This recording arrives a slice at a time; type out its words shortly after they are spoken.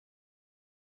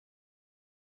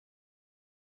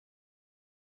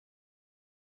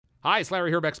Hi, it's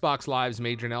Larry Hryb, Xbox Live's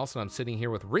Major Nelson. I'm sitting here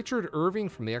with Richard Irving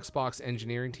from the Xbox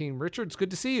engineering team. Richard, it's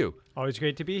good to see you. Always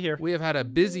great to be here. We have had a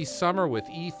busy summer with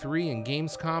E3 and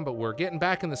Gamescom, but we're getting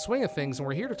back in the swing of things, and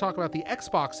we're here to talk about the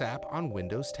Xbox app on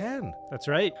Windows 10. That's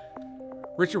right.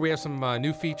 Richard, we have some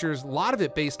new features, a lot of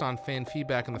it based on fan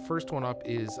feedback, and the first one up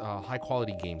is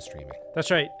high-quality game streaming.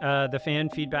 That's right. The fan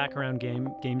feedback around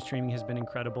game streaming has been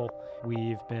incredible.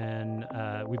 We've been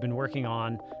working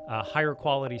on a higher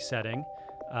quality setting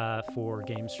for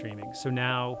game streaming. So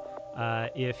now,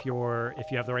 if you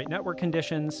have the right network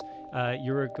conditions,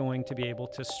 you're going to be able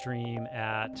to stream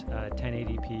at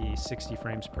 1080p 60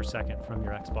 frames per second from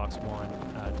your Xbox One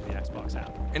to the Xbox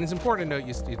app. And it's important to note,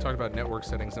 you talked about network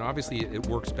settings, and obviously it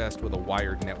works best with a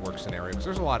wired network scenario because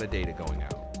there's a lot of data going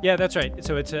out. Yeah, that's right.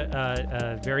 So it's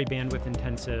a very bandwidth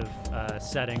intensive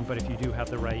setting, but if you do have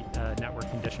the right network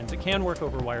conditions, it can work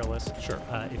over wireless. Sure.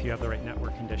 If you have the right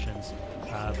network conditions,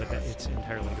 but it's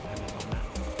entirely dependent on that.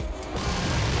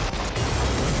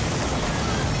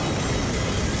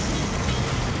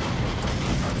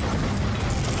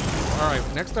 All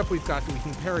right, next up we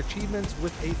can pair achievements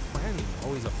with a friend.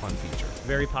 Always a fun feature.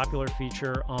 Very popular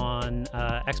feature on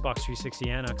Xbox 360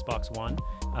 and Xbox One,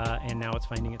 and now it's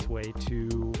finding its way to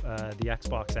the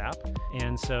Xbox app.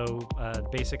 And so the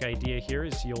basic idea here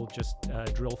is you'll just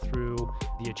drill through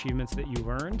the achievements that you've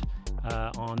earned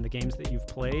on the games that you've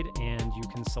played, and you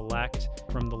can select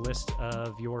from the list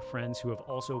of your friends who have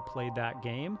also played that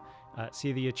game.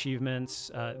 See the achievements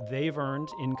they've earned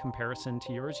in comparison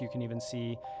to yours. You can even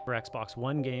see for Xbox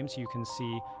One games, you can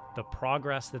see the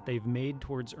progress that they've made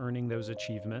towards earning those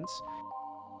achievements.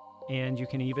 And you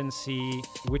can even see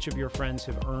which of your friends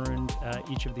have earned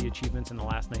each of the achievements in the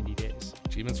last 90 days.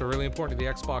 Achievements are really important to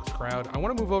the Xbox crowd. I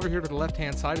want to move over here to the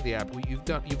left-hand side of the app. You've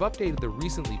updated the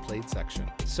recently played section.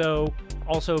 So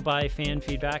also by fan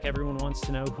feedback, everyone wants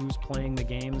to know who's playing the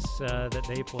games that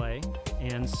they play.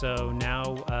 And so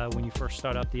now when you first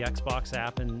start up the Xbox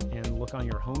app and look on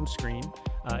your home screen,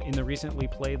 in the recently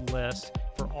played list,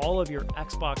 for all of your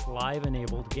Xbox Live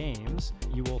enabled games,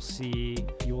 you will see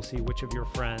which of your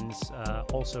friends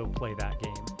also play that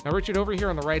game. Now, Richard, over here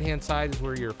on the right-hand side is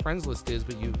where your friends list is,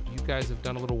 but you guys have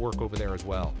done a little work over there as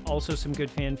well. Also some good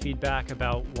fan feedback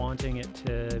about wanting it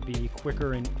to be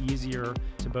quicker and easier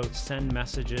to both send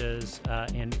messages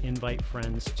and invite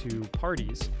friends to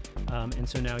parties. And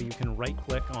so now you can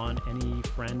right-click on any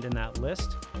friend in that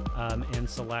list and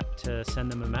select to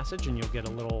send them a message, and you'll get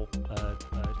a little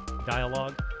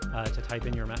dialogue to type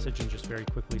in your message and just very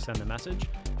quickly send the message.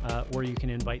 Or you can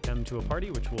invite them to a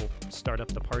party, which will start up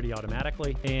the party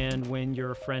automatically. And when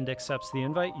your friend accepts the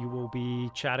invite, you will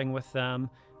be chatting with them,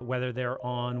 whether they're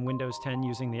on Windows 10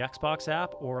 using the Xbox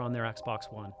app or on their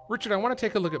Xbox One. Richard, I want to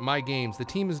take a look at my games. The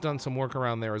team has done some work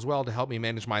around there as well to help me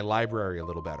manage my library a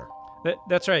little better.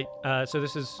 That's right. So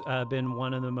this has been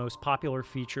one of the most popular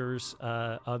features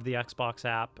of the Xbox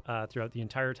app throughout the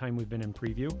entire time we've been in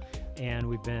preview. And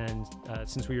we've been,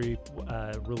 since we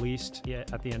released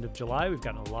at the end of July, we've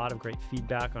gotten a lot of great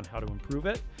feedback on how to improve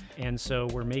it. And so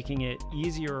we're making it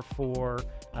easier for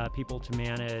people to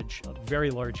manage very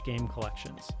large game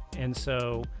collections. And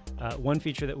so one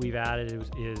feature that we've added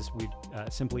is we've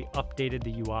simply updated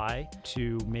the UI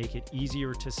to make it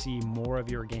easier to see more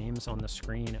of your games on the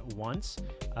screen at once,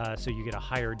 so you get a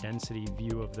higher density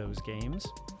view of those games.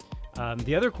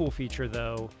 The other cool feature,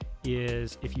 though,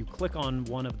 is if you click on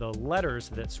one of the letters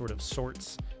that sort of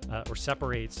sorts or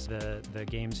separates the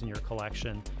games in your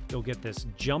collection, you'll get this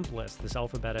jump list, this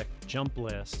alphabetic jump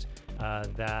list,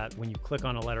 that when you click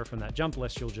on a letter from that jump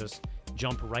list, you'll just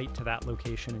jump right to that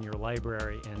location in your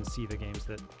library and see the games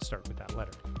that start with that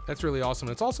letter. That's really awesome.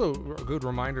 It's also a good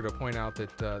reminder to point out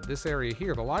that this area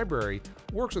here, the library,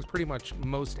 works with pretty much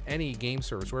most any game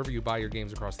service. Wherever you buy your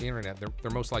games across the internet,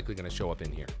 they're most likely going to show up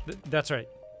in here. That's right.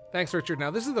 Thanks, Richard. Now,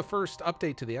 this is the first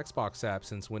update to the Xbox app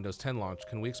since Windows 10 launched.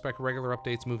 Can we expect regular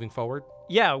updates moving forward?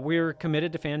 Yeah, we're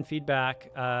committed to fan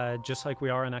feedback, just like we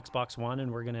are on Xbox One,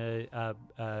 and we're going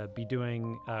to be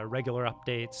doing regular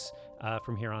updates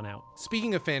from here on out.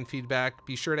 Speaking of fan feedback,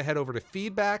 be sure to head over to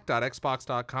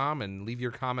feedback.xbox.com and leave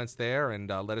your comments there and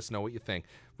let us know what you think.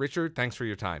 Richard, thanks for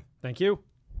your time. Thank you.